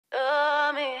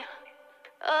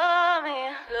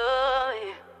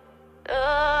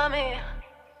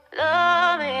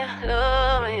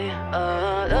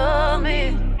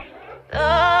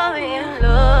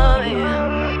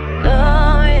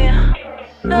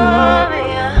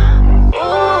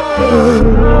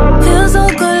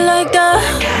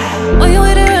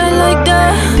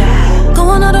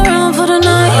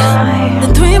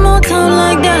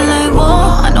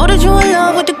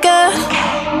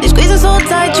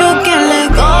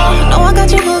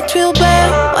hurts real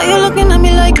bad. Why you looking at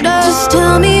me like that? Just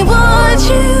tell me what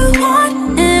you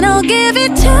want and I'll give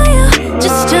it to you.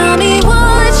 Just tell me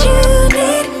what you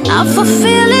need, I'll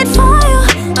fulfill it for you.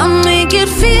 I'll make it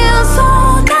feel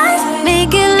so nice,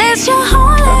 make it last your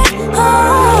whole life.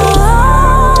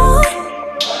 Oh,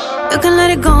 you can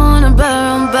let it go on a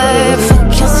barrel, babe.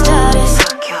 Fuck your status,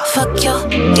 fuck your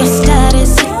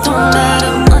status. It don't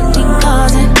matter, money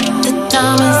causing the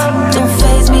diamonds don't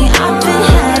faze me. I've been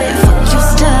had it, fuck your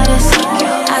status.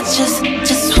 I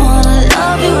just wanna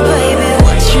love you, baby.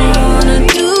 What you wanna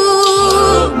do?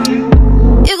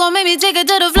 You gon' make me take it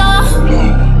to the floor.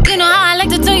 You know how I like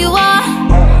to turn you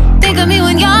on. Think of me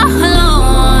when you're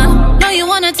alone. Know you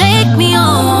wanna take me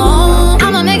home.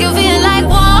 I'ma make you feel like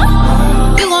war.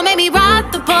 You gon' make me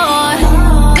rock the boat.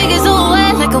 Make it so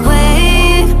wet like a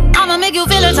wave. I'ma make you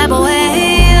feel a type of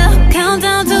way. Count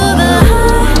down to the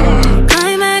high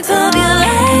climax of your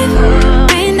life.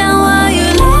 Rain down while you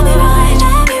let me ride,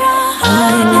 let me ride,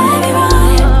 let me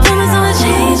ride. Promise I'ma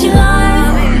change your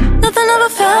life. Nothing ever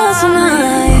felt so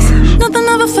nice, nothing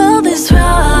ever felt this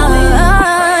right,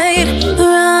 right.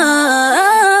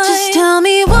 Just tell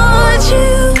me what you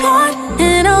want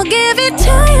and I'll give it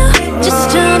to you. Just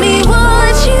tell me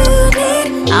what you need,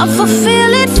 I'll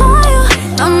fulfill it for you.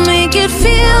 I'll make it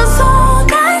feel so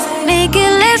nice, make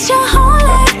it last your whole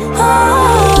life.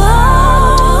 Oh,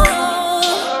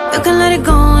 you can let it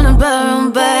go on a barrel,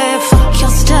 babe. Fuck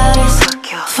your status,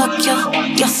 fuck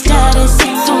your status.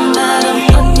 It don't matter.